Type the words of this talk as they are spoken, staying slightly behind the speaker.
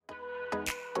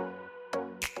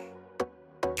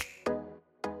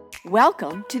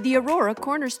Welcome to the Aurora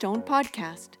Cornerstone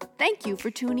podcast. Thank you for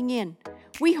tuning in.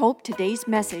 We hope today's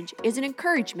message is an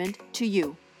encouragement to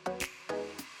you.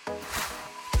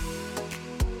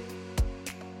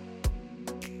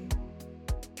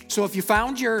 So if you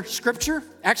found your scripture,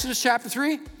 Exodus chapter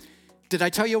 3, did I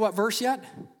tell you what verse yet?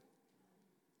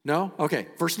 No? Okay,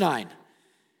 verse 9.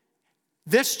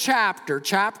 This chapter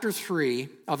 3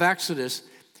 of Exodus,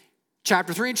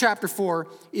 chapter 3 and chapter 4,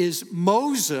 is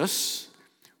Moses,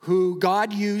 who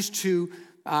God used to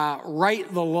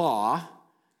write the law,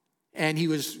 and he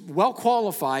was well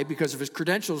qualified because of his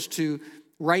credentials to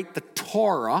write the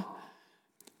Torah.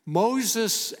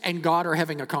 Moses and God are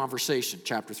having a conversation,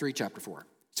 chapter 3, chapter 4.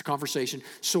 It's a conversation.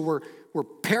 So we're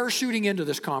parachuting into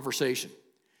this conversation.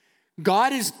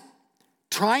 God is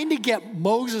trying to get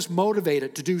Moses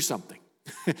motivated to do something.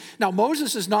 Now,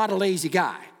 Moses is not a lazy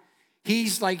guy.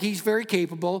 He's very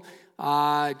capable.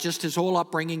 Just his whole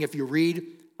upbringing, if you read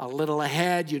a little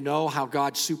ahead, you know how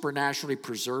God supernaturally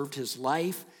preserved his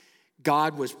life.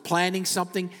 God was planning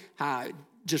something,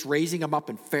 just raising him up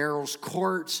in Pharaoh's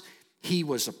courts. He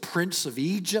was a prince of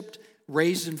Egypt,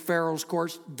 raised in Pharaoh's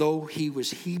courts, though he was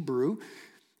Hebrew.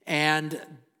 And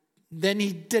then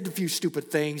he did a few stupid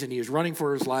things, and he was running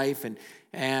for his life,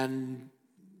 and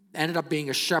ended up being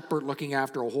a shepherd looking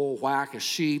after a whole whack of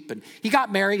sheep. And he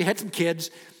got married, he had some kids,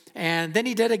 and then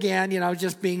he did again,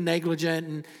 just being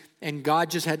negligent, and God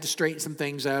just had to straighten some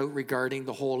things out regarding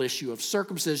the whole issue of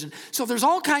circumcision. So there's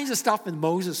all kinds of stuff in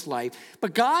Moses' life,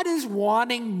 but God is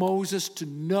wanting Moses to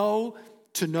know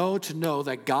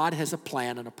that God has a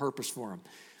plan and a purpose for him.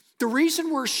 The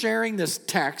reason we're sharing this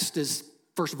text is,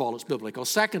 first of all, it's biblical.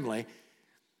 Secondly,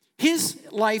 his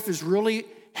life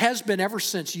has been ever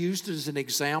since used as an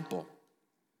example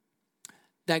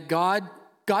that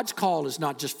God's call is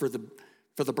not just for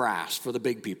the brass, for the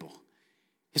big people.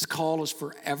 His call is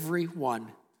for everyone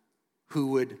who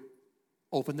would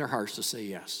open their hearts to say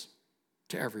yes,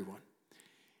 to everyone.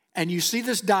 And you see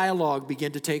this dialogue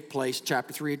begin to take place,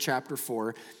 chapter 3 and chapter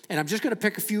 4. And I'm just going to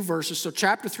pick a few verses. So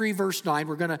chapter 3, verse 9,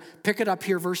 we're going to pick it up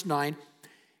here, verse 9.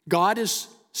 God is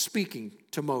speaking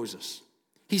to Moses.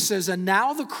 He says, "And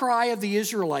now the cry of the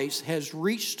Israelites has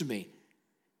reached me,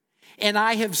 and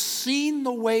I have seen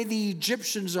the way the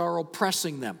Egyptians are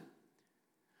oppressing them.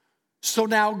 So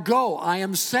now go, I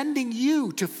am sending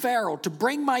you to Pharaoh to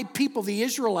bring my people, the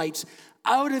Israelites,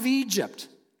 out of Egypt."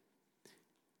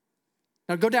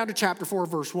 Now go down to chapter 4,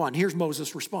 verse 1. Here's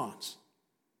Moses' response.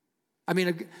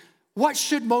 What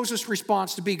should Moses'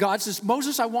 response to be? God says,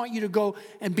 "Moses, I want you to go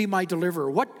and be my deliverer."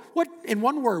 What, in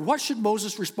one word, what should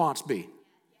Moses' response be?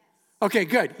 Okay,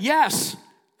 good. Yes.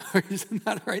 Isn't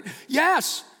that right?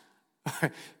 Yes.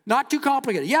 Not too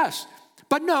complicated. Yes.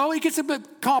 But no, it gets a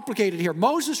bit complicated here.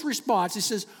 Moses' response, he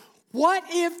says, what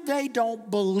if they don't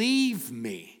believe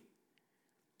me?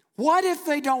 What if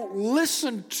they don't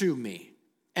listen to me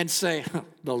and say,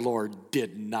 "The Lord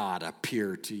did not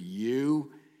appear to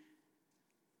you"?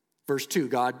 Verse 2,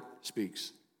 God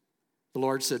speaks. The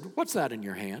Lord said, "What's that in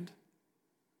your hand?"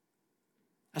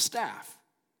 "A staff,"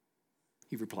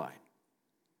 he replied.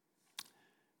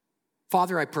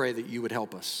 Father, I pray that you would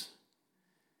help us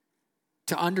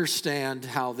to understand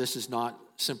how this is not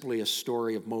simply a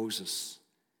story of Moses.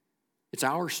 It's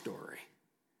our story.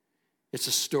 It's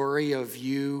a story of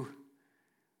you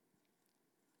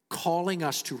calling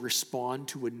us to respond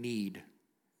to a need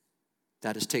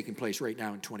that is taking place right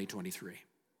now in 2023.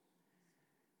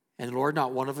 And Lord,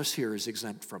 not one of us here is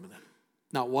exempt from them.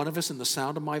 Not one of us in the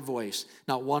sound of my voice,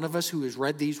 not one of us who has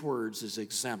read these words is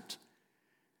exempt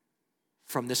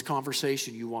from this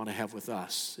conversation you want to have with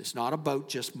us. It's not about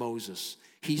just Moses.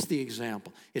 He's the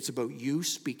example. It's about you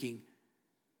speaking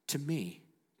to me,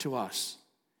 to us.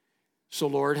 So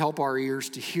Lord, help our ears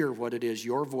to hear what it is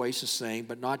your voice is saying,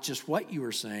 but not just what you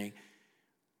are saying.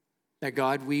 That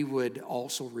God, we would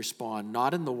also respond,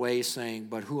 not in the way saying,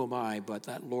 "But who am I?" but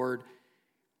that, Lord,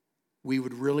 we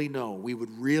would really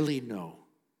know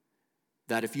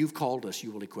that if you've called us,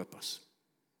 you will equip us.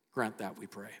 Grant that, we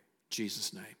pray. In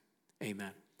Jesus' name,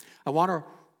 amen. I want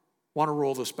to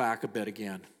roll this back a bit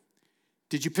again.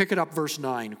 Did you pick it up, verse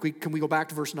 9? Can we go back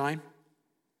to verse 9?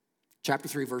 Chapter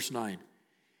 3, verse 9.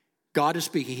 God is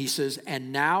speaking. He says,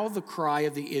 "And now the cry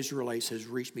of the Israelites has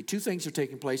reached me." Two things are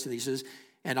taking place, and he says,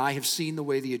 "And I have seen the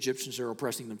way the Egyptians are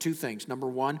oppressing them." Two things. Number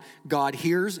one, God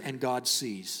hears and God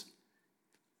sees.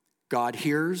 God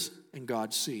hears and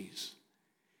God sees.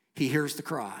 He hears the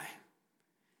cry.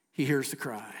 He hears the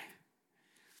cry.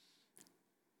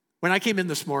 When I came in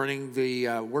this morning,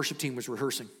 the worship team was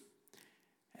rehearsing.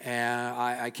 And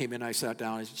I came in, I sat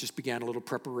down, I just began a little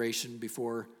preparation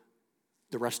before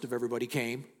the rest of everybody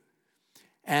came.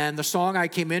 And the song I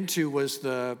came into was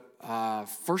the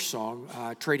first song,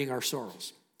 Trading Our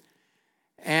Sorrows.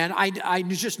 And I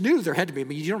just knew there had to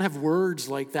be, you don't have words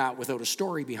like that without a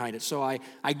story behind it. So I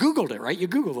Googled it, right? You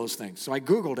Google those things. So I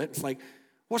Googled it. It's like,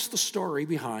 what's the story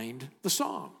behind the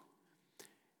song?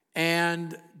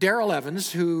 And Darrell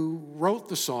Evans, who wrote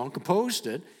the song, composed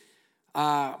it,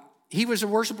 he was a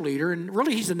worship leader, and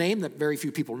really he's a name that very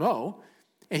few people know,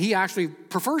 and he actually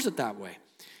prefers it that way.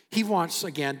 He wants,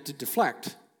 again, to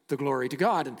deflect the glory to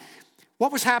God. And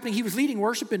what was happening, he was leading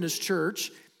worship in his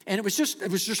church, and it was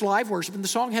just live worship, and the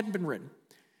song hadn't been written.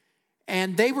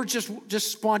 And they were just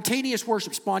spontaneous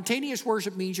worship. Spontaneous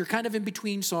worship means you're kind of in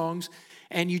between songs,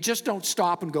 and you just don't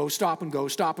stop and go, stop and go,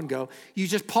 stop and go. You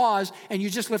just pause, and you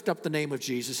just lift up the name of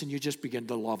Jesus, and you just begin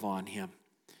to love on him.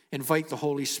 Invite the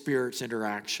Holy Spirit's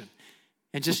interaction.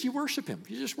 And just you worship him.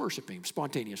 You just worship him,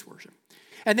 spontaneous worship.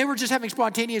 And they were just having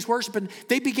spontaneous worship, and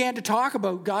they began to talk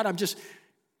about, God,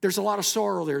 there's a lot of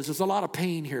sorrow there. There's a lot of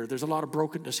pain here. There's a lot of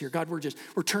brokenness here. God,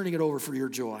 we're turning it over for your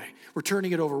joy. We're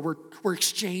turning it over. We're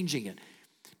exchanging it.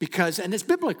 And it's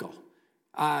biblical.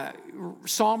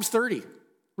 Psalms 30.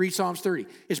 Read Psalms 30.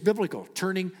 It's biblical.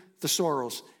 Turning the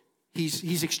sorrows.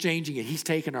 He's exchanging it. He's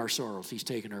taken our sorrows. He's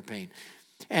taken our pain.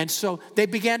 And so they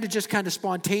began to just kind of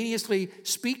spontaneously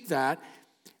speak that.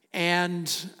 And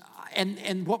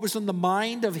what was in the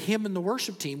mind of him and the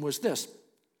worship team was this,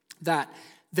 that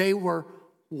they were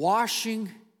washing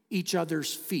each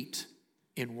other's feet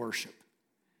in worship.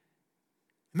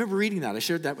 I remember reading that. I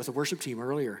shared that with the worship team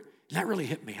earlier. And that really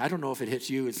hit me. I don't know if it hits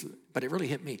you, but it really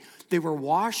hit me. They were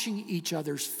washing each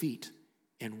other's feet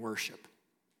in worship.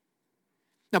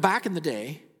 Now, back in the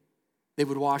day, they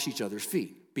would wash each other's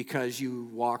feet because you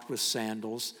walked with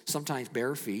sandals, sometimes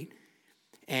bare feet,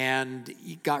 and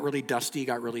you got really dusty,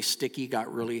 got really sticky,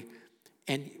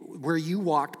 and where you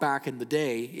walked back in the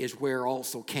day is where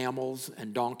also camels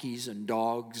and donkeys and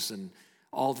dogs and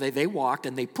all they walked,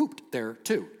 and they pooped there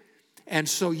too. And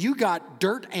so you got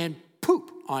dirt and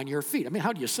poop on your feet. I mean,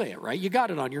 how do you say it, right? You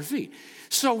got it on your feet.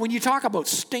 So when you talk about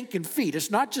stinking feet,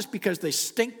 it's not just because they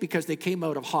stink because they came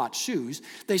out of hot shoes.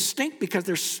 They stink because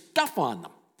there's stuff on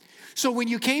them. So when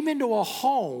you came into a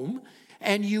home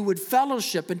and you would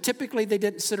fellowship, and typically they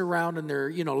didn't sit around in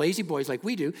their, lazy boys like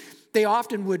we do. They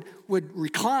often would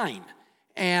recline.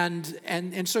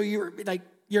 And so you're like,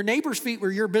 your neighbor's feet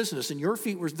were your business and your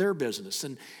feet was their business.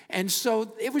 And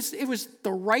so it was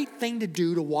the right thing to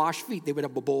do to wash feet. They would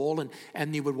have a bowl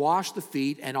and they would wash the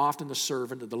feet, and often the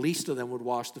servant, or the least of them, would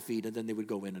wash the feet, and then they would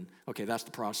go in and, okay, that's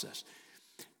the process.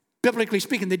 Biblically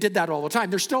speaking, they did that all the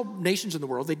time. There's still nations in the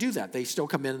world, they do that. They still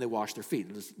come in and they wash their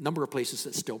feet. There's a number of places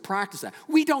that still practice that.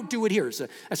 We don't do it here.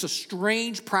 It's a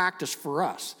strange practice for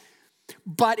us.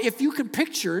 But if you can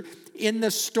picture in the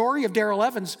story of Darrell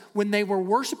Evans, when they were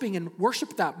worshiping and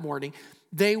worship that morning,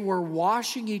 they were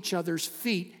washing each other's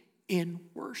feet in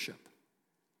worship.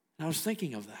 And I was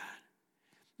thinking of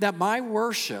that my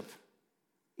worship,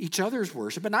 each other's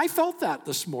worship, and I felt that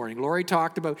this morning. Lori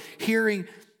talked about hearing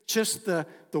just the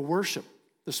worship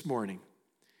this morning.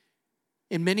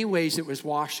 In many ways, it was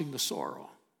washing the sorrow,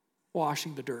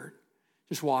 washing the dirt,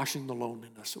 just washing the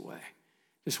loneliness away.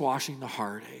 Just washing the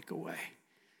heartache away.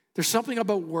 There's something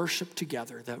about worship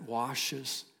together that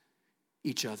washes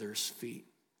each other's feet.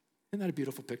 Isn't that a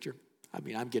beautiful picture? I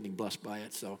mean, I'm getting blessed by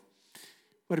it, so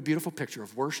what a beautiful picture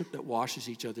of worship that washes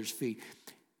each other's feet.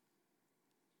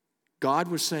 God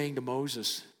was saying to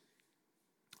Moses,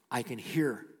 I can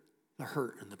hear the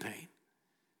hurt and the pain.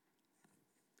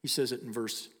 He says it in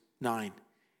verse 9.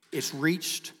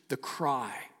 The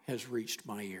cry has reached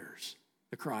my ears.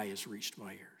 The cry has reached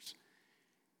my ears.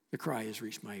 The cry has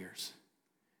reached my ears.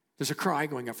 There's a cry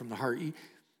going up from the heart.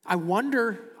 I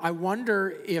wonder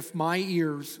if my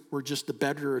ears were just the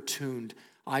better attuned,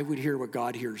 I would hear what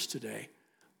God hears today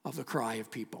of the cry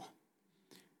of people.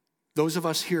 Those of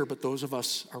us here, but those of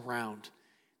us around.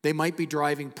 They might be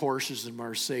driving Porsches and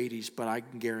Mercedes, but I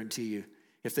can guarantee you,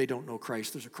 if they don't know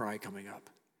Christ, there's a cry coming up.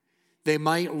 They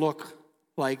might look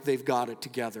like they've got it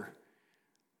together,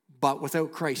 but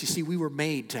without Christ, you see, we were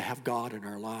made to have God in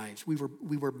our lives. We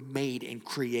were made and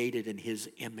created in his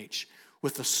image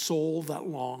with a soul that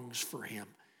longs for him.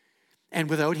 And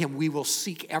without him, we will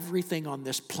seek everything on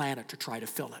this planet to try to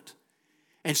fill it.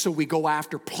 And so we go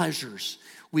after pleasures.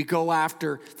 We go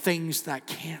after things that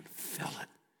can't fill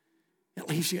it. It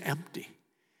leaves you empty.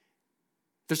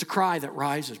 There's a cry that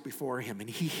rises before him, and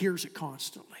he hears it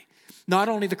constantly. Not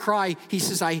only the cry, he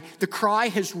says, the cry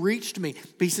has reached me,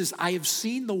 but he says, I have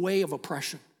seen the way of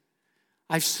oppression.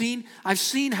 I've seen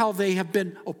how they have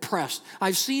been oppressed.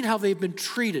 I've seen how they've been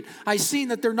treated. I've seen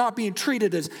that they're not being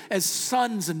treated as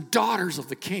sons and daughters of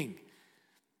the king.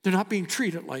 They're not being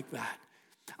treated like that.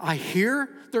 I hear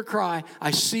their cry.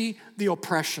 I see the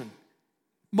oppression.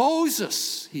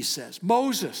 Moses, he says,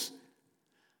 Moses,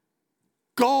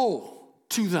 go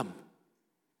to them.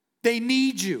 They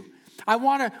need you. I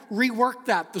want to rework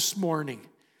that this morning.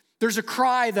 There's a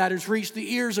cry that has reached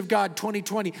the ears of God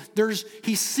 2020.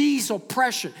 He sees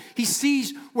oppression. He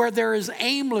sees where there is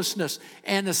aimlessness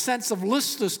and a sense of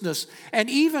listlessness and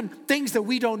even things that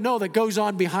we don't know that goes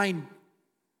on behind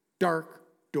dark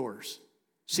doors,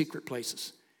 secret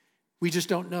places. We just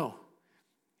don't know.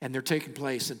 And they're taking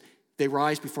place and they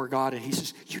rise before God and he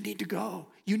says, you need to go.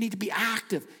 You need to be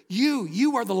active.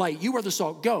 You are the light. You are the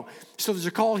salt. Go. So there's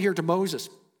a call here to Moses.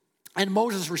 And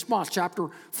Moses' response, chapter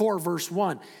 4, verse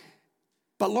 1.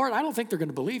 But Lord, I don't think they're going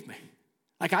to believe me.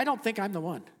 Like, I don't think I'm the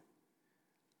one.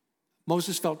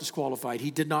 Moses felt disqualified.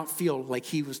 He did not feel like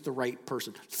he was the right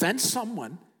person. Send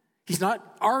someone. He's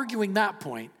not arguing that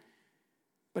point,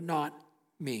 but not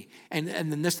me. And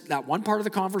then that one part of the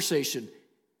conversation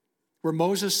where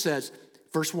Moses says,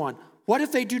 verse 1, what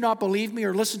if they do not believe me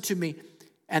or listen to me,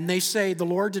 and they say, the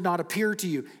Lord did not appear to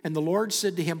you? And the Lord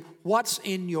said to him, what's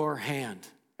in your hand?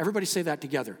 Everybody say that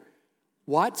together.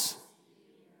 What's?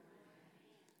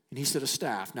 And he said, a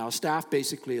staff. Now, a staff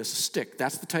basically is a stick.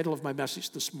 That's the title of my message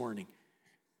this morning.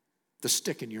 The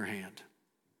stick in your hand.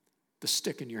 The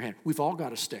stick in your hand. We've all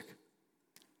got a stick.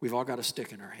 We've all got a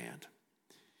stick in our hand.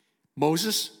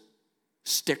 Moses'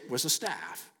 stick was a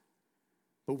staff.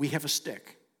 But we have a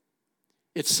stick.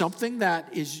 It's something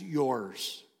that is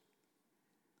yours.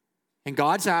 And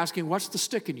God's asking, what's the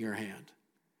stick in your hand?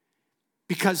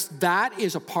 Because that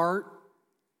is a part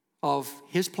of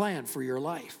his plan for your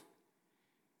life.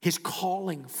 His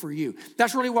calling for you.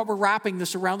 That's really what we're wrapping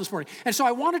this around this morning. And so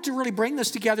I wanted to really bring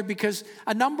this together because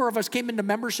a number of us came into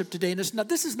membership today, and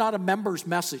this is not a member's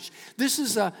message. This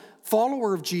is a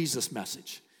follower of Jesus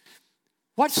message.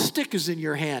 What stick is in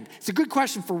your hand? It's a good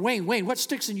question for Wayne. Wayne, what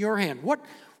stick's in your hand?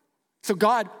 So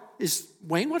God is,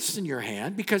 Wayne, what's in your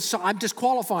hand? Because I'm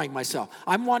disqualifying myself.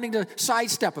 I'm wanting to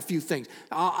sidestep a few things.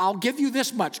 I'll give you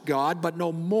this much, God, but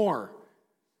no more.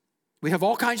 We have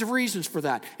all kinds of reasons for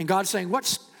that. And God's saying,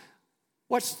 what's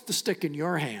the stick in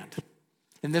your hand?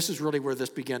 And this is really where this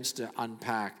begins to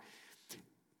unpack.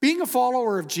 Being a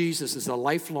follower of Jesus is a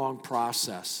lifelong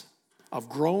process of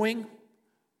growing,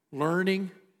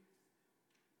 learning,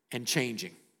 and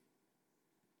changing.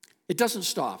 It doesn't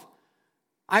stop.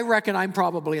 I reckon I'm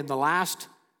probably in the last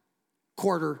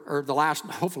quarter, or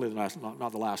hopefully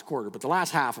not the last quarter, but the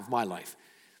last half of my life.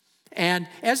 And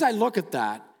as I look at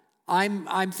that,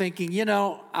 I'm thinking, you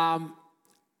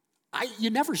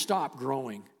never stop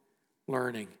growing,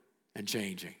 learning, and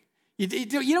changing. You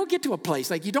don't get to a place,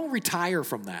 like you don't retire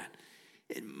from that.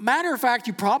 Matter of fact,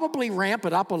 you probably ramp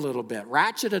it up a little bit,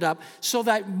 ratchet it up so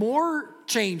that more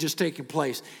change is taking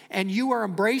place and you are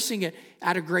embracing it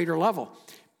at a greater level.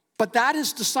 But that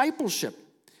is discipleship.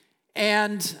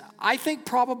 And I think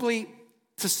probably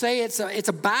to say it's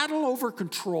a battle over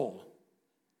control.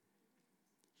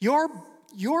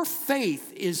 Your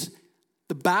faith is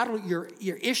the battle,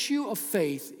 your issue of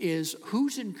faith is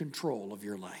who's in control of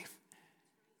your life?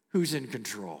 Who's in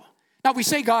control? Now, we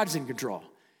say God's in control.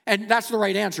 And that's the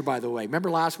right answer, by the way. Remember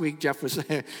last week, Jeff was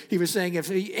saying, if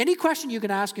any question you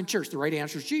can ask in church, the right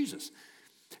answer is Jesus.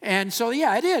 And so,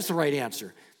 yeah, it is the right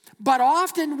answer. But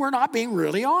often we're not being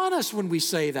really honest when we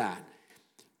say that.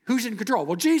 Who's in control?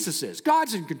 Well, Jesus is.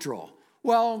 God's in control.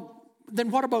 Well,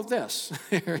 then what about this?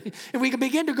 And we can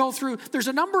begin to go through, there's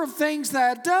a number of things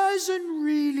that doesn't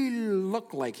really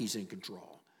look like he's in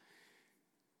control.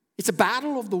 It's a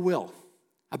battle of the will.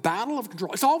 A battle of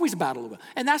control. It's always a battle of the will.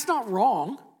 And that's not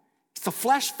wrong. It's the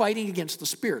flesh fighting against the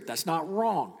spirit. That's not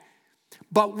wrong.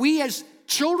 But we as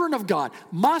children of God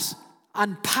must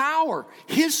empower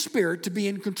his spirit to be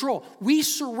in control. We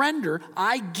surrender.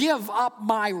 I give up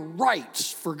my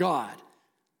rights for God.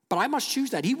 But I must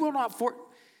choose that. He will not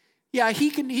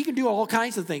he can do all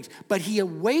kinds of things, but he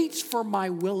awaits for my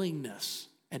willingness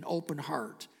and open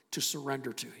heart to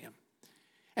surrender to him.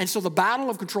 And so the battle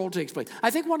of control takes place. I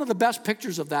think one of the best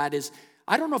pictures of that is,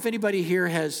 I don't know if anybody here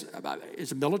is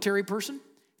a military person,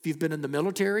 if you've been in the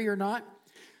military or not.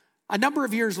 A number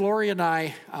of years, Lori and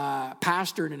I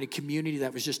pastored in a community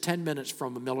that was just 10 minutes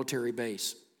from a military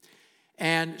base.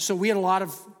 And so we had a lot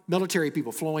of military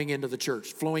people flowing into the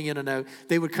church, flowing in and out.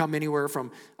 They would come anywhere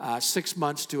from 6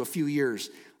 months to a few years.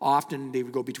 Often they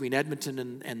would go between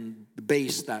Edmonton and the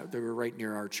base that they were right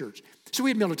near our church. So we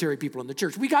had military people in the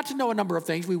church. We got to know a number of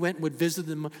things. We went and would visit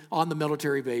them on the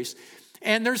military base.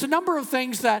 And there's a number of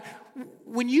things that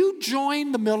when you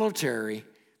join the military,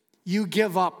 you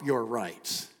give up your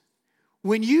rights.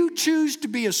 When you choose to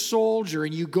be a soldier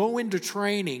and you go into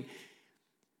training,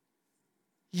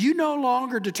 you no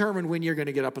longer determine when you're going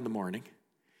to get up in the morning.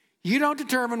 You don't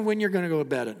determine when you're going to go to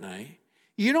bed at night.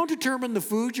 You don't determine the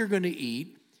food you're going to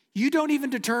eat. You don't even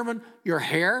determine your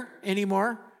hair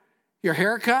anymore. Your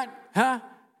haircut,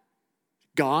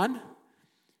 gone.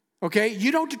 Okay?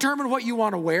 You don't determine what you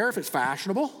want to wear if it's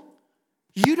fashionable.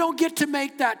 You don't get to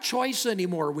make that choice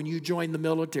anymore when you join the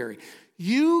military.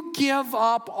 You give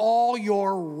up all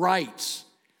your rights.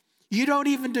 You don't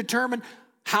even determine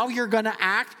how you're going to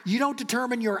act. You don't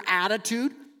determine your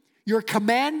attitude. Your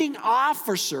commanding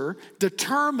officer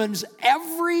determines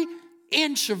every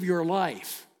inch of your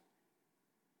life.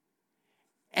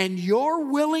 And your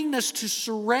willingness to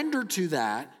surrender to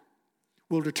that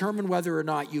will determine whether or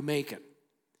not you make it.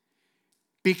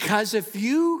 Because if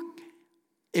you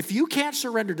can't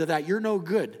surrender to that, you're no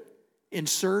good in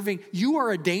serving. You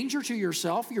are a danger to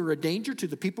yourself, you're a danger to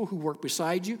the people who work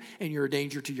beside you, and you're a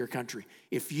danger to your country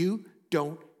if you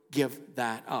don't give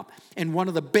that up. And one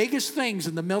of the biggest things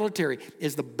in the military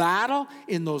is the battle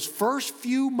in those first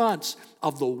few months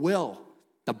of the will,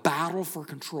 the battle for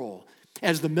control.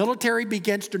 As the military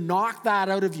begins to knock that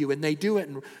out of you, and they do it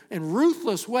in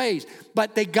ruthless ways,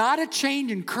 but they got to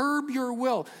change and curb your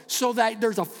will so that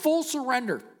there's a full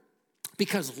surrender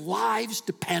because lives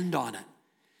depend on it.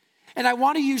 And I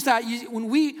want to use that when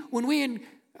we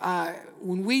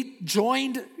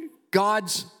joined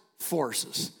God's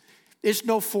forces. It's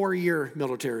no 4-year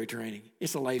military training.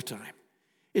 It's a lifetime.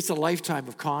 It's a lifetime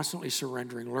of constantly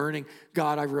surrendering, learning.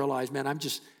 God, I realize, man, I'm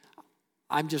just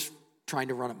trying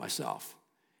to run it myself.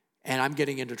 And I'm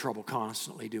getting into trouble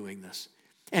constantly doing this.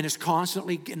 And it's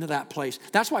constantly into that place.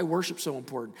 That's why worship's so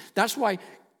important. That's why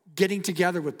getting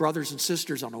together with brothers and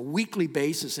sisters on a weekly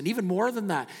basis, and even more than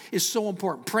that, is so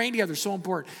important. Praying together is so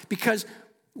important because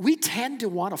we tend to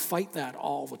want to fight that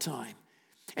all the time.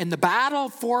 And the battle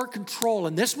for control,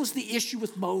 and this was the issue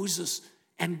with Moses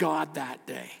and God that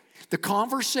day. The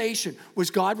conversation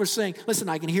was God was saying, listen,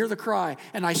 I can hear the cry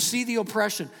and I see the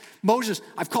oppression. Moses,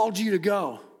 I've called you to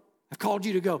go. I've called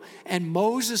you to go. And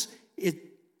Moses is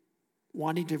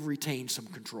wanting to retain some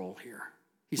control here.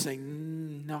 He's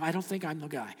saying, no, I don't think I'm the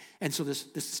guy. And so this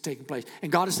is taking place. And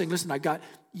God is saying, listen,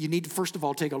 you need to first of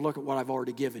all take a look at what I've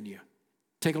already given you.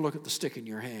 Take a look at the stick in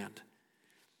your hand.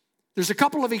 There's a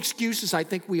couple of excuses I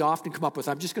think we often come up with.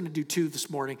 I'm just going to do 2 this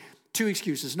morning. 2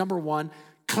 excuses. Number 1,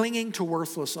 clinging to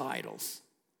worthless idols.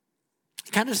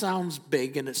 It kind of sounds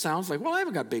big, and it sounds like, well, I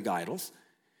haven't got big idols.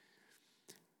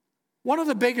 One of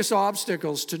the biggest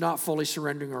obstacles to not fully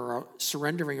surrendering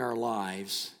our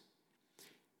lives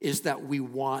is that we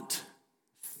want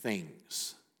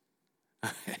things.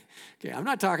 Okay, I'm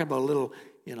not talking about little,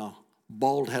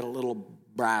 bald-headed little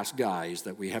brass guys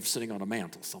that we have sitting on a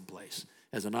mantle someplace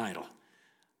as an idol.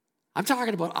 I'm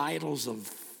talking about idols of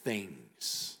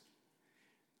things.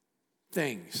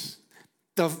 Things.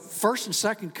 The first and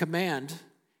second command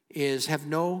is have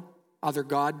no other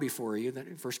God before you,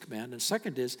 that first command. And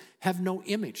second is have no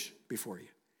image before you.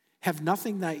 Have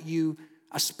nothing that you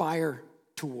aspire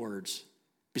towards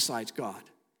besides God.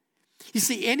 You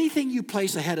see, anything you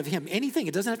place ahead of him, anything,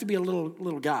 it doesn't have to be a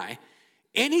little guy,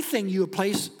 anything you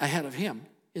place ahead of him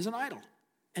is an idol,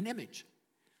 an image.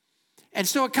 And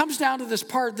so it comes down to this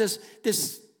part,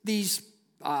 these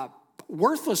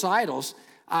worthless idols.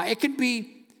 It can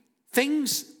be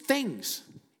things.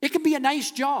 It can be a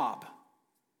nice job,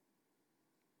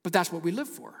 but that's what we live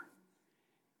for.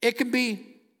 It can be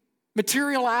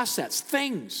material assets,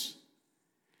 things.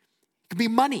 It can be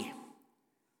money.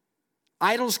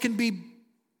 Idols can be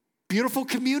beautiful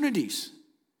communities.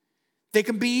 They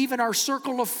can be even our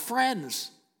circle of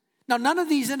friends. Now, none of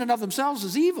these in and of themselves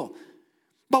is evil.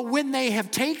 But when they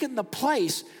have taken the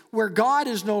place where God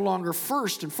is no longer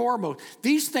first and foremost,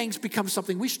 these things become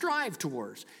something we strive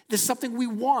towards. This is something we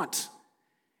want.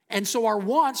 And so our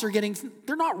wants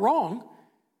they're not wrong,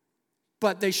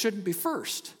 but they shouldn't be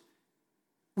first.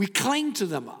 We cling to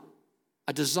them,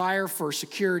 a desire for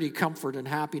security, comfort, and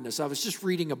happiness. I was just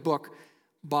reading a book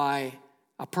by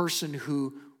a person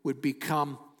who would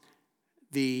become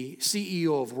the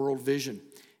CEO of World Vision.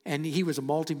 And he was a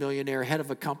multimillionaire, head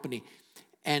of a company.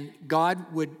 And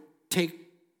God would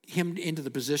take him into the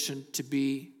position to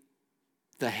be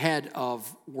the head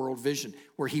of World Vision,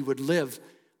 where he would live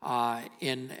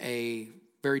in a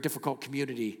very difficult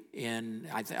community in,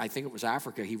 I think it was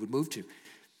Africa, he would move to.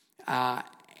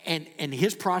 And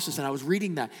his process, and I was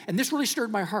reading that, and this really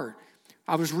stirred my heart.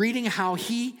 I was reading how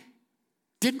he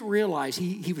didn't realize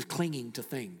he was clinging to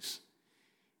things.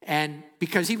 And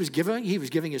because he was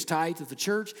giving his tithe to the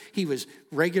church, he was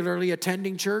regularly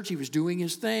attending church, he was doing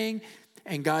his thing,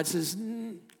 and God says,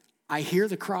 I hear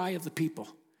the cry of the people,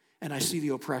 and I see the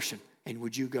oppression, and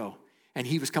would you go? And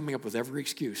he was coming up with every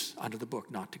excuse under the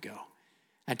book not to go.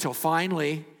 Until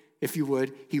finally, if you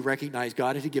would, he recognized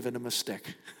God had given him a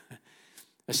stick.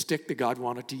 A stick that God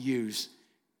wanted to use,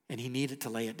 and he needed to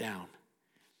lay it down.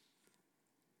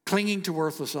 Clinging to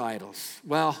worthless idols.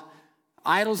 Well,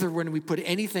 idols are when we put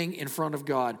anything in front of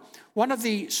God. One of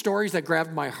the stories that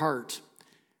grabbed my heart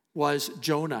was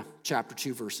Jonah, chapter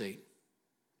 2, verse 8.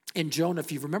 In Jonah,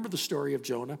 if you remember the story of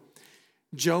Jonah,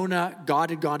 God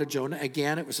had gone to Jonah.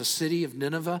 Again, it was a city of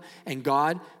Nineveh, and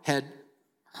God had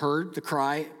heard the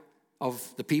cry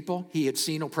of the people. He had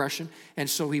seen oppression, and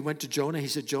so he went to Jonah. He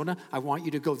said, Jonah, I want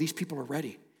you to go. These people are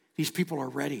ready. These people are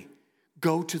ready.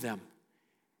 Go to them.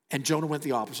 And Jonah went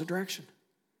the opposite direction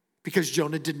because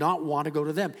Jonah did not want to go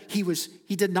to them. He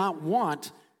did not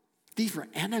want, these were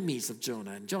enemies of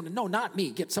Jonah. And Jonah, no, not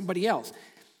me, get somebody else.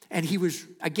 And he was,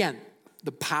 again,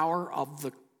 the power of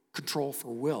the control for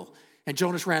will. And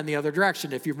Jonas ran the other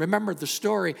direction. If you remember the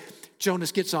story,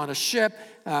 Jonas gets on a ship,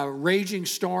 raging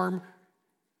storm.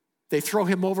 They throw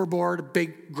him overboard. A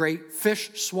big, great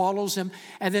fish swallows him.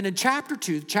 And then in chapter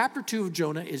 2 of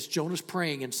Jonah is Jonas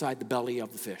praying inside the belly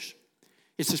of the fish.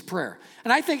 It's his prayer.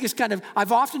 And I think it's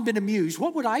I've often been amused.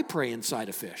 What would I pray inside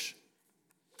a fish?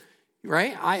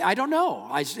 Right? I don't know.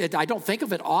 I don't think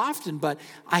of it often, but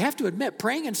I have to admit,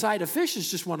 praying inside a fish is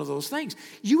just one of those things.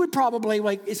 You would probably,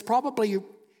 it's probably,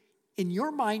 in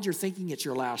your mind, you're thinking it's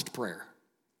your last prayer,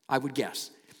 I would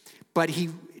guess. But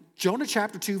Jonah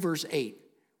chapter 2, verse 8,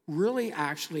 really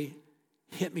actually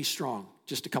hit me strong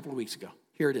just a couple of weeks ago.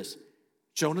 Here it is.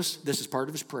 Jonas, this is part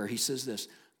of his prayer. He says this,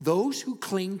 those who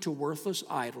cling to worthless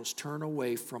idols turn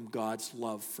away from God's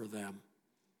love for them.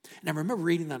 And I remember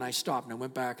reading that and I stopped and I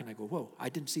went back and I go, whoa, I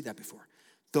didn't see that before.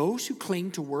 Those who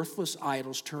cling to worthless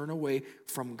idols turn away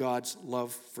from God's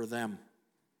love for them.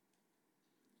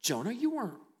 Jonah, you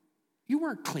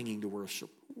weren't clinging to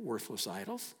worthless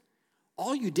idols.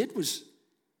 All you did was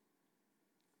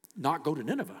not go to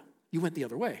Nineveh. You went the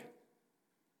other way.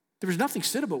 There was nothing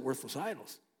said about worthless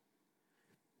idols.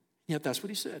 Yet that's what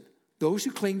he said. Those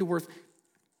who cling to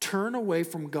turn away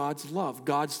from God's love.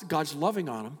 God's loving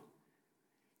on them.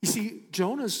 You see,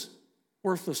 Jonah's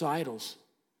worthless idols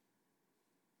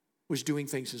was doing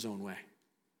things his own way.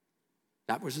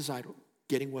 That was his idol,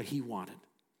 getting what he wanted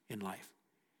in life.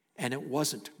 And it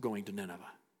wasn't going to Nineveh.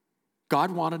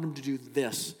 God wanted him to do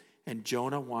this, and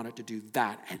Jonah wanted to do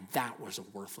that, and that was a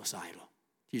worthless idol.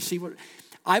 Do you see what?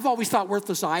 I've always thought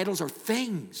worthless idols are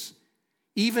things.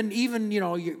 Even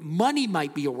money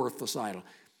might be a worthless idol.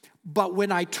 But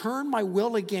when I turn my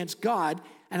will against God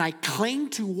and I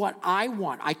cling to what I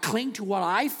want, I cling to what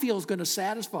I feel is going to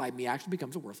satisfy me, actually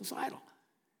becomes a worthless idol.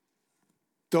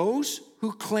 Those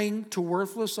who cling to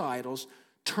worthless idols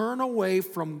turn away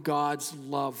from God's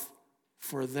love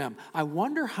for them. I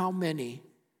wonder how many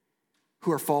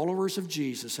who are followers of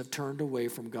Jesus have turned away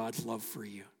from God's love for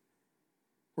you.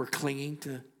 We're clinging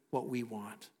to what we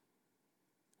want.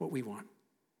 What we want.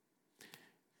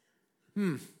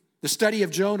 The study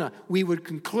of Jonah, we would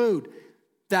conclude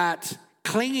that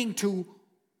clinging to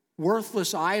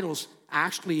worthless idols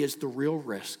actually is the real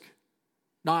risk,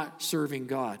 not serving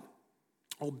God.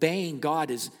 Obeying God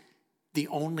is the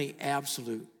only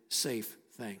absolute safe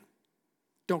thing.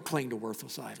 Don't cling to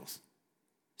worthless idols.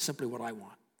 Simply what I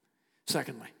want.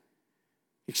 Secondly,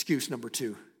 excuse number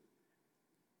 2.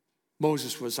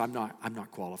 Moses was, I'm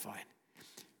not qualified.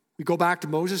 We go back to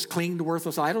Moses clinging to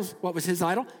worthless idols. What was his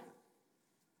idol?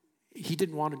 He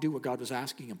didn't want to do what God was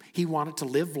asking him. He wanted to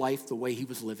live life the way he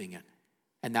was living it.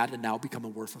 And that had now become a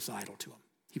worthless idol to him.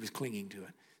 He was clinging to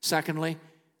it. Secondly,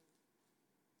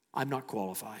 I'm not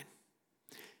qualified.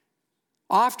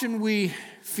 Often we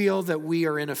feel that we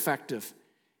are ineffective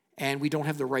and we don't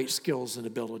have the right skills and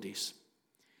abilities.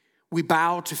 We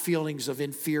bow to feelings of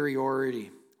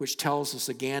inferiority, which tells us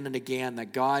again and again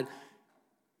that God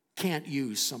can't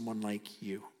use someone like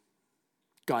you.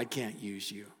 God can't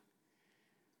use you.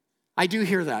 I do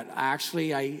hear that.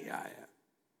 Actually, I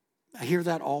hear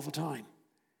that all the time.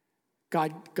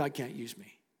 God can't use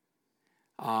me.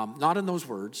 Not in those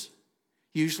words.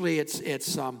 Usually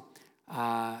it's I'm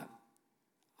not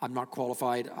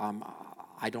qualified.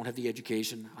 I don't have the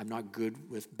education. I'm not good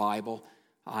with Bible.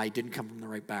 I didn't come from the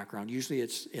right background. Usually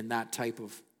it's in that type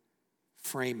of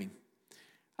framing.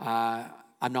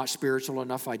 I'm not spiritual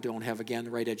enough. I don't have, again,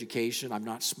 the right education. I'm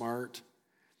not smart.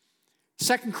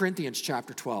 2 Corinthians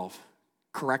chapter 12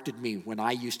 corrected me when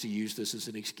I used to use this as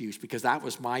an excuse because that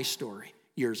was my story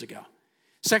years ago.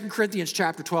 2 Corinthians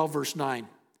chapter 12, verse 9.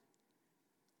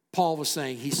 Paul was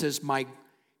saying,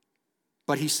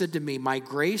 but he said to me, my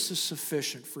grace is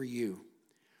sufficient for you,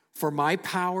 For my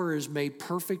power is made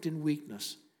perfect in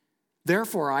weakness.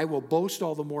 Therefore, I will boast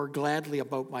all the more gladly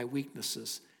about my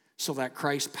weaknesses, so that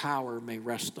Christ's power may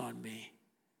rest on me.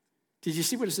 Did you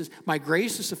see what it says? My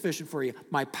grace is sufficient for you.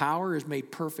 My power is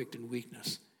made perfect in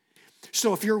weakness.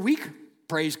 So if you're weak,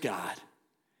 praise God.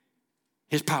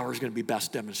 His power is going to be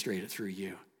best demonstrated through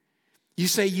you. You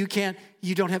say you're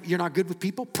not good with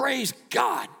people? Praise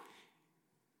God.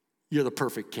 You're the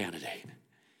perfect candidate.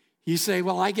 You say,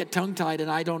 well, I get tongue-tied and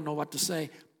I don't know what to say.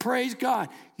 Praise God.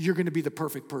 You're going to be the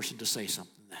perfect person to say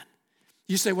something then.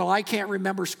 You say, well, I can't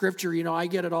remember scripture. I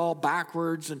get it all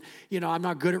backwards and, I'm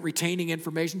not good at retaining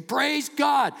information. Praise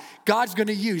God. God's going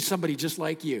to use somebody just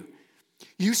like you.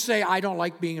 You say, I don't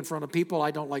like being in front of people.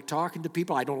 I don't like talking to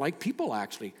people. I don't like people,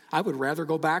 actually. I would rather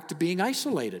go back to being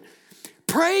isolated.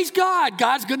 Praise God.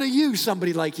 God's going to use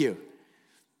somebody like you.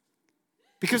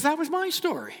 Because that was my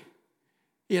story.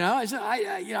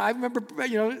 I remember,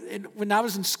 when I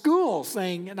was in school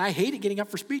saying, and I hated getting up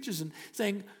for speeches and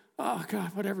saying, oh,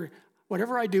 God,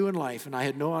 whatever I do in life, and I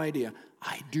had no idea,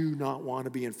 I do not want to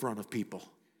be in front of people,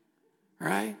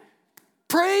 right?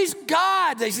 Praise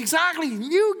God. That's exactly,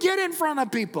 you get in front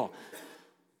of people.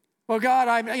 Well, God,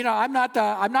 I'm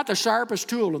not the sharpest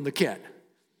tool in the kit.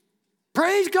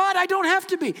 Praise God, I don't have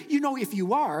to be. If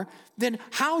you are, then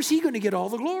how is he going to get all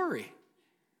the glory?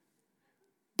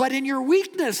 But in your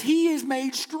weakness, he is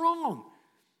made strong.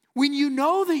 When you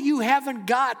know that you haven't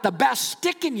got the best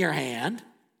stick in your hand,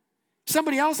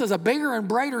 somebody else has a bigger and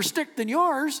brighter stick than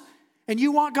yours, and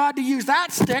you want God to use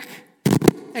that stick,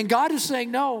 and God is saying,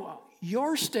 no,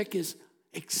 your stick is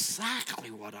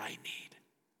exactly what I need.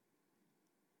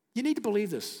 You need to believe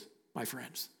this, my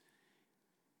friends.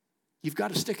 You've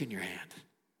got a stick in your hand,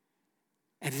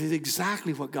 and it is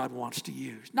exactly what God wants to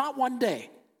use. Not one day,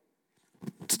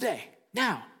 today.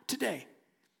 Now, today.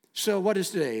 So what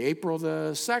is today? April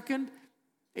the 2nd?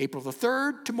 April the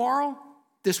 3rd? Tomorrow?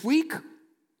 This week?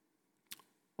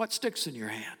 What sticks in your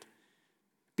hand?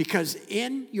 Because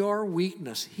in your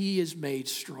weakness, he is made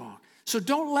strong. So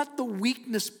don't let the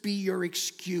weakness be your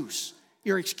excuse.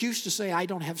 Your excuse to say, I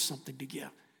don't have something to give.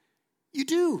 You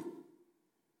do.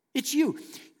 It's you.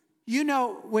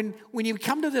 When you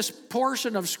come to this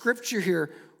portion of Scripture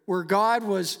here where God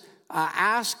was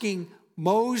asking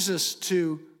Moses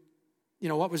to,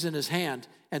 what was in his hand,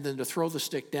 and then to throw the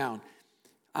stick down.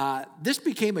 This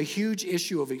became a huge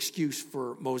issue of excuse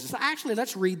for Moses. Actually,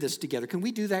 let's read this together. Can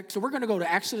we do that? So we're going to go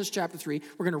to Exodus chapter 3.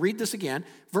 We're going to read this again,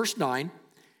 verse 9.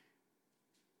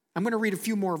 I'm going to read a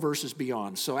few more verses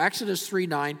beyond. So Exodus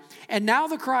 3:9. And now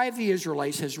the cry of the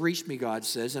Israelites has reached me, God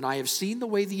says, and I have seen the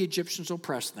way the Egyptians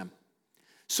oppress them.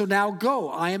 So now go,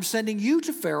 I am sending you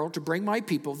to Pharaoh to bring my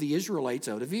people, the Israelites,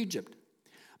 out of Egypt.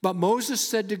 But Moses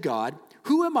said to God,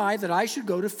 who am I that I should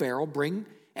go to Pharaoh bring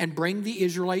the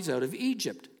Israelites out of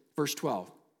Egypt? Verse 12.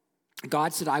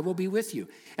 God said, I will be with you,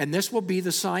 and this will be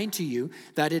the sign to you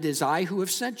that it is I who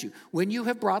have sent you. When you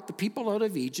have brought the people out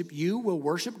of Egypt, you will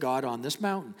worship God on this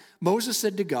mountain. Moses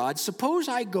said to God, suppose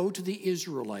I go to the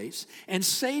Israelites and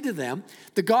say to them,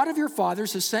 the God of your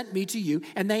fathers has sent me to you,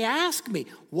 and they ask me,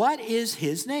 what is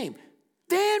his name?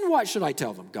 Then what should I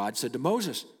tell them? God said to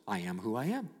Moses, I am who I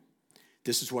am.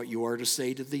 This is what you are to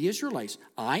say to the Israelites.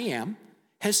 I am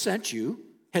has sent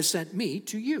me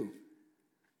to you.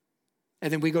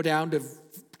 And then we go down to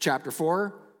chapter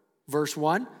 4, verse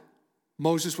 1.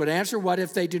 Moses would answer, what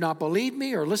if they do not believe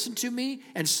me or listen to me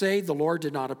and say, the Lord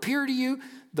did not appear to you?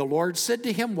 The Lord said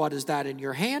to him, what is that in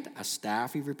your hand? A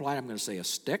staff, he replied. I'm going to say a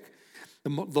stick. The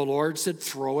Lord said,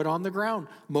 throw it on the ground.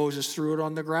 Moses threw it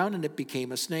on the ground, and it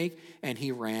became a snake, and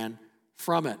he ran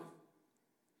from it.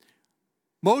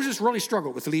 Moses really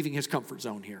struggled with leaving his comfort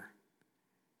zone here.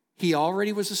 He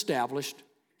already was established.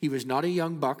 He was not a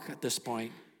young buck at this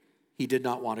point. He did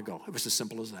not want to go. It was as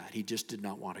simple as that. He just did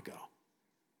not want to go.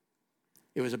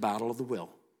 It was a battle of the will,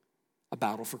 a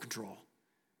battle for control.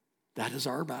 That is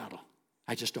our battle.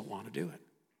 I just don't want to do it.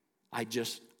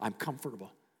 I'm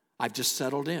comfortable. I've just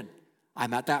settled in.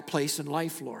 I'm at that place in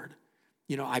life, Lord.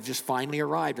 I've just finally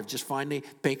arrived. I've just finally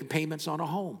making payments on a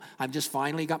home. I've just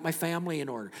finally got my family in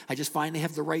order. I just finally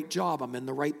have the right job. I'm in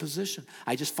the right position.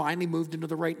 I just finally moved into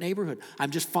the right neighborhood.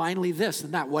 I'm just finally this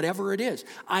and that, whatever it is.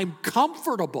 I'm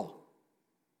comfortable.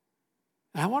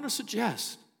 And I want to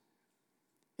suggest,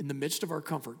 in the midst of our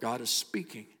comfort, God is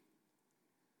speaking.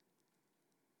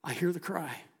 I hear the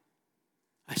cry.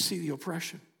 I see the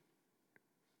oppression.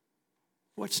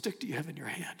 What stick do you have in your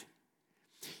hand?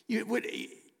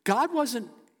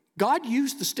 God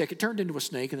used the stick. It turned into a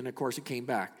snake, and then, of course, it came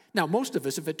back. Now, most of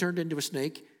us, if it turned into a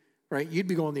snake, right, you'd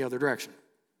be going the other direction.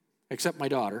 Except my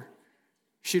daughter.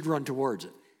 She'd run towards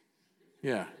it.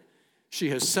 Yeah. She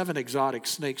has 7 exotic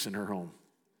snakes in her home.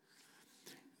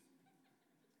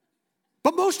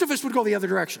 But most of us would go the other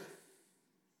direction.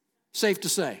 Safe to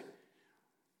say.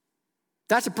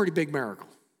 That's a pretty big miracle.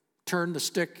 Turn the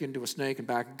stick into a snake and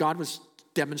back. God was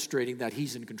demonstrating that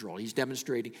he's in control. He's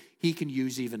demonstrating he can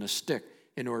use even a stick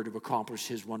in order to accomplish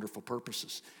his wonderful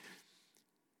purposes.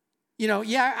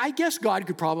 I guess God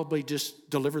could probably just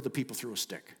deliver the people through a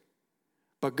stick.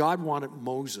 But God wanted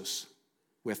Moses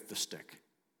with the stick.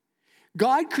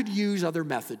 God could use other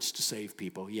methods to save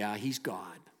people. Yeah, he's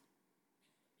God.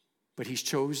 But he's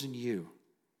chosen you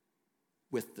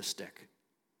with the stick.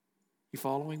 You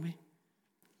following me?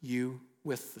 You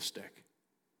with the stick.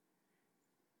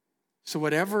 So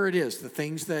whatever it is, the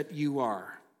things that you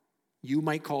are, you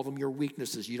might call them your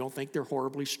weaknesses. You don't think they're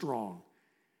horribly strong.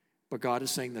 But God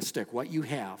is saying the stick, what you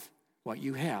have,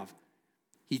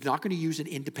 he's not going to use it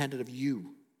independent of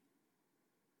you.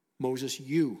 Moses,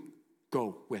 you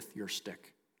go with your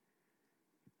stick.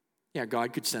 Yeah,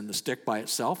 God could send the stick by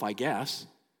itself, I guess.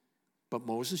 But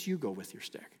Moses, you go with your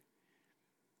stick.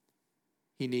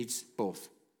 He needs both.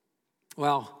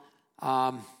 Well,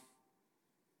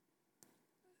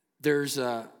 there's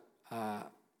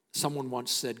someone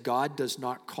once said, God does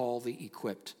not call the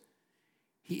equipped.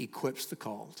 He equips the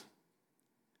called.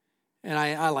 And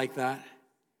I like that.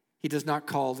 He does not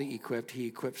call the equipped. He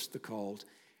equips the called.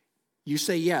 You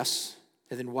say yes,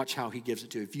 and then watch how he gives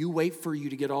it to you. If you wait for you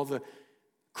to get all the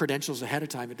credentials ahead of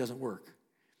time, it doesn't work.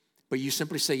 But you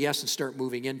simply say yes and start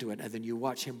moving into it, and then you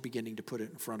watch him beginning to put it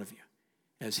in front of you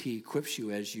as he equips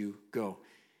you as you go.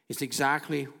 It's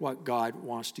exactly what God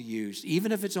wants to use,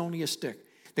 even if it's only a stick.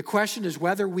 The question is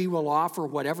whether we will offer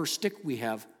whatever stick we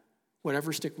have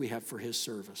for his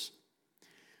service.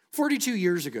 42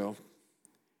 years ago,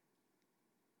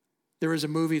 there was a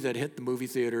movie that hit the movie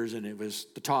theaters, and it was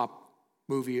the top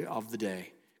movie of the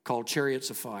day, called Chariots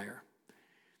of Fire.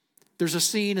 There's a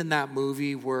scene in that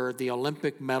movie where the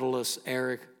Olympic medalist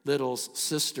Eric Little's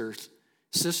sister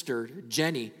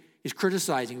Jenny, is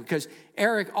criticizing because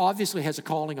Eric obviously has a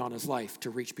calling on his life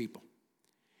to reach people.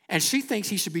 And she thinks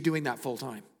he should be doing that full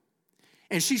time.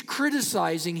 And she's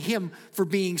criticizing him for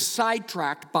being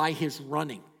sidetracked by his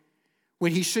running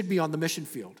when he should be on the mission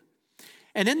field.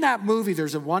 And in that movie,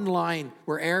 there's a one line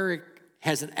where Eric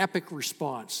has an epic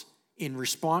response. In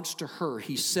response to her,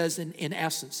 he says, in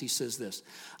essence, he says this: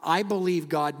 I believe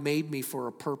God made me for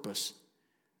a purpose,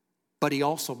 but he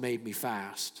also made me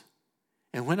fast.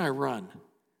 And when I run,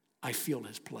 I feel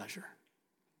his pleasure.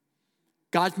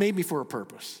 God's made me for a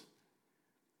purpose,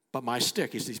 but my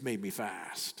stick is he's made me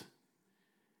fast.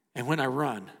 And when I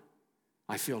run,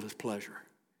 I feel his pleasure.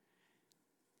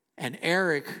 And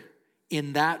Eric,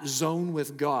 in that zone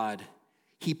with God,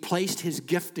 he placed his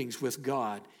giftings with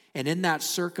God. And in that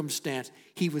circumstance,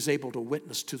 he was able to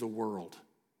witness to the world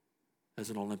as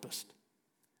an Olympist.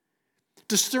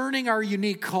 Discerning our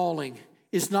unique calling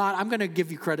is not, I'm going to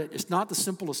give you credit, it's not the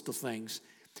simplest of things.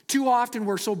 Too often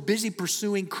we're so busy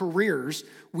pursuing careers,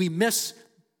 we miss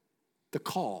the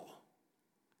call.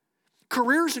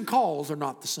 Careers and calls are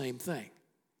not the same thing.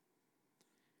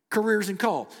 Careers and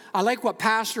call. I like what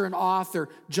pastor and author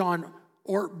John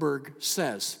Ortberg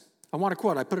says. I want to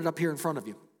quote, I put it up here in front of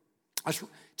you.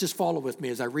 Just follow with me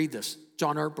as I read this.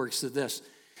 John Ortberg said this: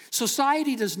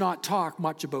 society does not talk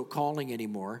much about calling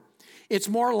anymore. It's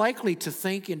more likely to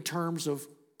think in terms of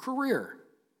career.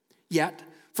 Yet,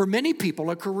 for many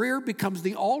people, a career becomes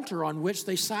the altar on which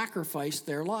they sacrifice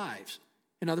their lives.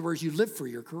 In other words, you live for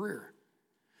your career.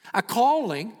 A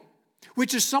calling,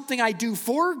 which is something I do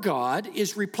for God,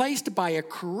 is replaced by a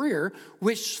career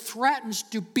which threatens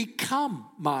to become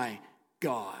my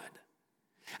God.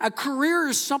 A career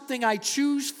is something I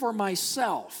choose for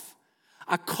myself.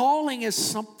 A calling is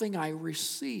something I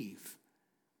receive.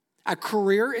 A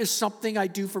career is something I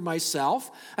do for myself.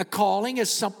 A calling is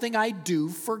something I do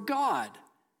for God.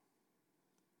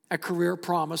 A career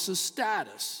promises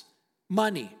status,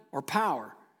 money, or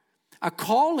power. A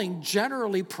calling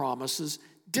generally promises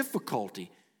difficulty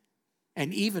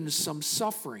and even some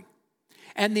suffering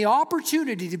and the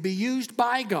opportunity to be used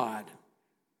by God.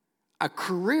 A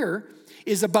career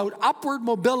is about upward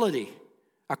mobility.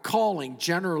 A calling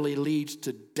generally leads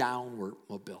to downward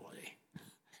mobility.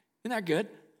 Isn't that good?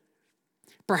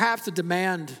 Perhaps the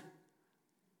demand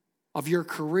of your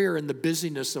career and the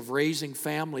busyness of raising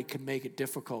family can make it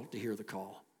difficult to hear the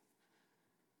call,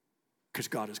 because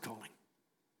God is calling.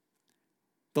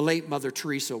 The late Mother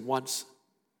Teresa once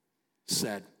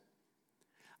said,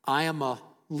 I am a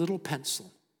little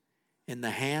pencil in the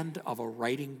hand of a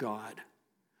writing God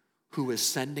who is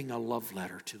sending a love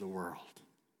letter to the world.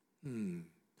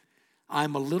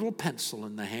 I'm a little pencil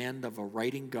in the hand of a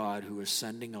writing God who is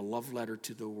sending a love letter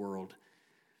to the world.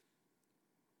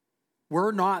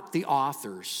 We're not the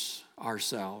authors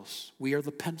ourselves. We are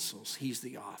the pencils. He's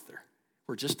the author.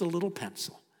 We're just a little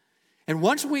pencil. And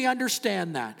once we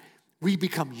understand that, we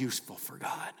become useful for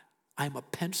God. I'm a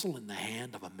pencil in the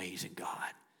hand of amazing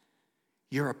God.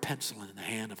 You're a pencil in the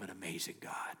hand of an amazing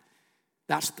God.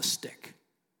 That's the stick.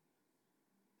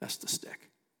 That's the stick.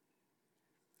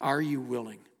 Are you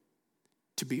willing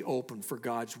to be open for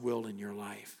God's will in your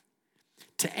life?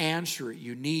 To answer it,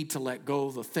 you need to let go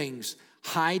of the things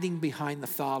hiding behind the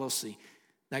fallacy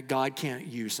that God can't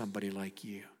use somebody like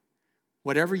you.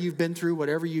 Whatever you've been through,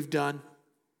 whatever you've done,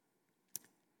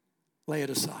 lay it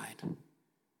aside.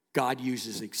 God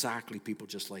uses exactly people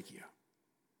just like you.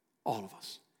 All of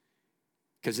us.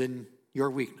 Because in your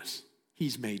weakness,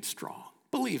 He's made strong.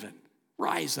 Believe it.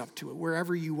 Rise up to it.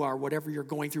 Wherever you are, whatever you're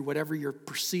going through, whatever you're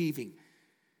perceiving,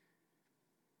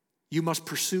 you must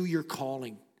pursue your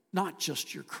calling, not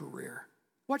just your career.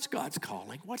 What's God's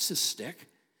calling? What's His stick?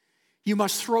 You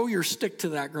must throw your stick to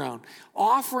that ground,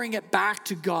 offering it back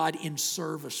to God in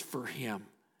service for Him.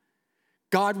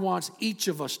 God wants each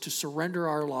of us to surrender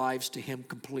our lives to Him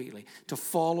completely, to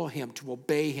follow Him, to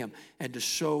obey Him, and to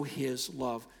show His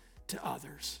love to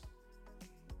others.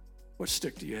 What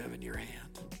stick do you have in your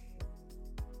hand?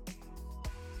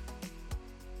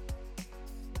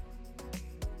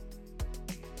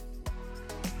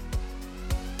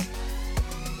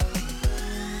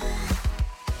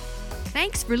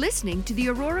 Thanks for listening to the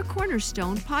Aurora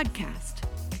Cornerstone podcast.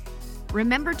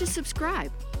 Remember to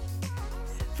subscribe.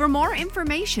 For more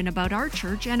information about our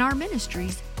church and our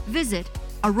ministries, visit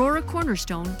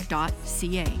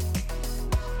auroracornerstone.ca.